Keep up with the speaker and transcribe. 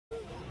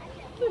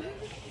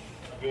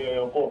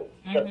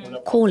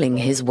Calling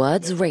his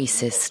words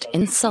racist,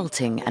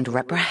 insulting and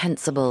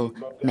reprehensible,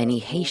 many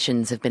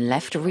Haitians have been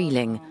left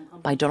reeling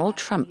by Donald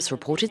Trump's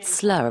reported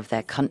slur of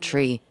their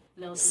country.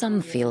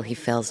 Some feel he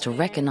fails to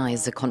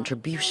recognize the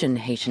contribution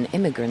Haitian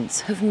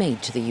immigrants have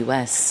made to the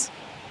U.S.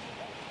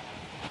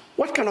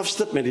 What kind of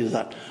statement is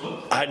that?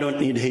 I don't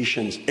need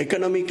Haitians.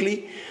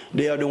 Economically,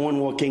 they are the one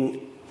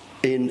working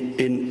in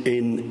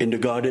the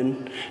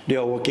garden, they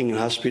are working in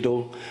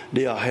hospital,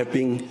 they are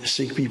helping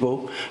sick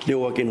people, they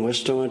work in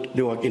restaurants,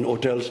 they work in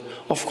hotels.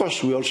 Of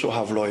course, we also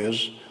have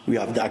lawyers, we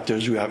have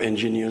doctors, we have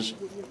engineers.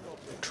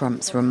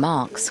 Trump's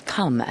remarks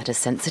come at a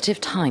sensitive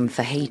time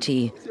for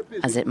Haiti,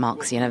 as it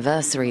marks the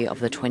anniversary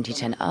of the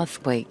 2010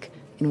 earthquake,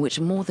 in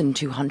which more than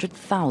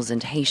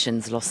 200,000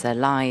 Haitians lost their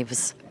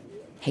lives.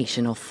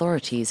 Haitian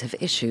authorities have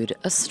issued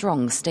a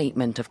strong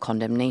statement of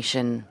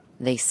condemnation.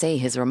 They say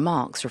his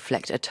remarks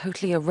reflect a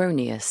totally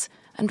erroneous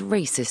and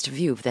racist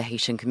view of the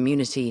Haitian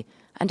community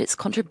and its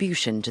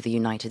contribution to the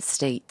United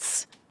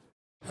States.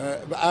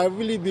 But I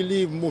really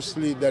believe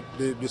mostly that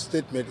the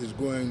statement is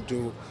going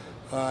to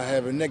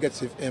have a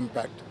negative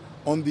impact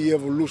on the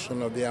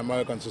evolution of the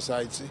American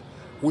society,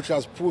 which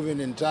has proven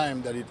in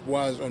time that it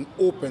was an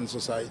open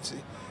society.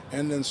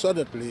 And then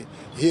suddenly,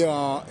 here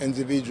are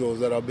individuals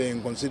that are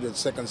being considered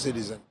second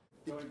citizens.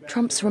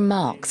 Trump's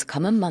remarks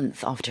come a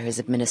month after his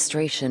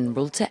administration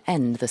ruled to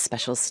end the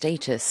special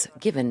status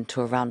given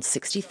to around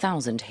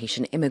 60,000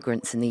 Haitian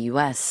immigrants in the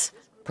U.S.,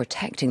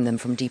 protecting them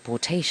from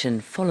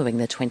deportation following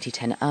the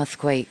 2010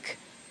 earthquake.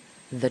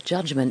 The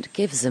judgment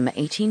gives them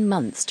 18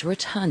 months to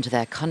return to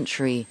their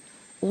country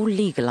or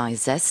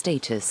legalize their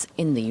status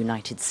in the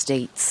United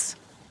States.